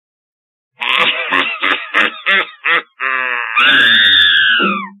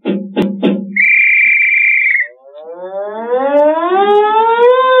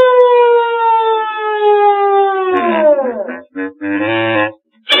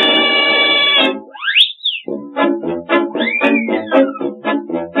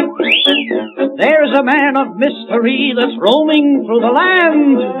There's a man of mystery that's roaming through the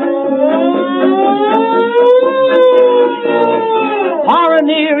land. Far and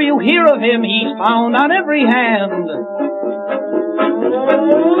near you hear of him, he's found on every hand.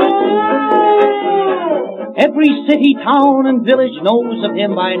 Every city, town, and village knows of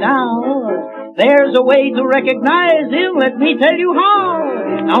him by now. There's a way to recognize him, let me tell you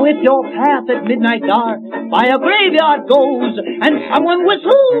how. Now if your path at midnight dark by a graveyard goes, and someone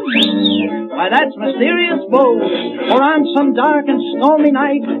whistles, why that's mysterious Mose. Or on some dark and stormy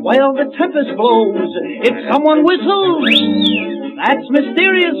night, while the tempest blows, if someone whistles, that's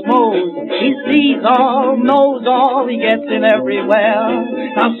mysterious Mose. He sees all, knows all, he gets in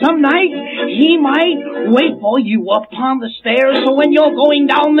everywhere. Now some night, he might wait for you upon the stairs, so when you're going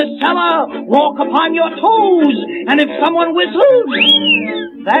down the cellar, walk upon your toes. And if someone whistles,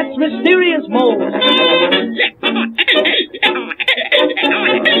 that's mysterious Mose.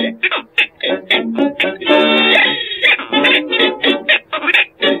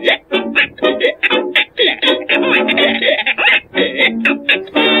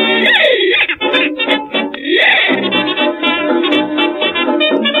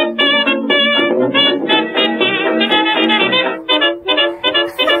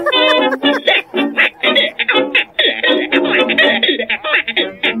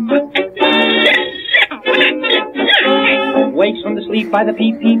 Wakes from the sleep by the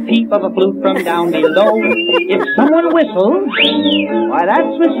peep, peep, peep of a flute from down below. If someone whistles, why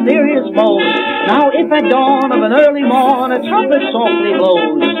that's mysterious Mose. Now if at dawn of an early morn a trumpet softly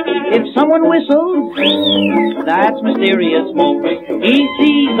blows, if someone whistles, that's mysterious Mose. He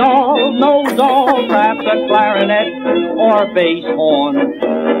sees all, knows all, perhaps a clarinet or bass horn,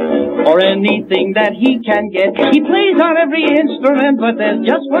 or anything that he can get. He plays on every instrument, but there's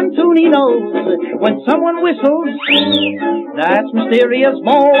just one tune he knows. When someone whistles, that's mysterious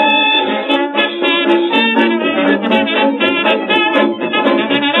Mose.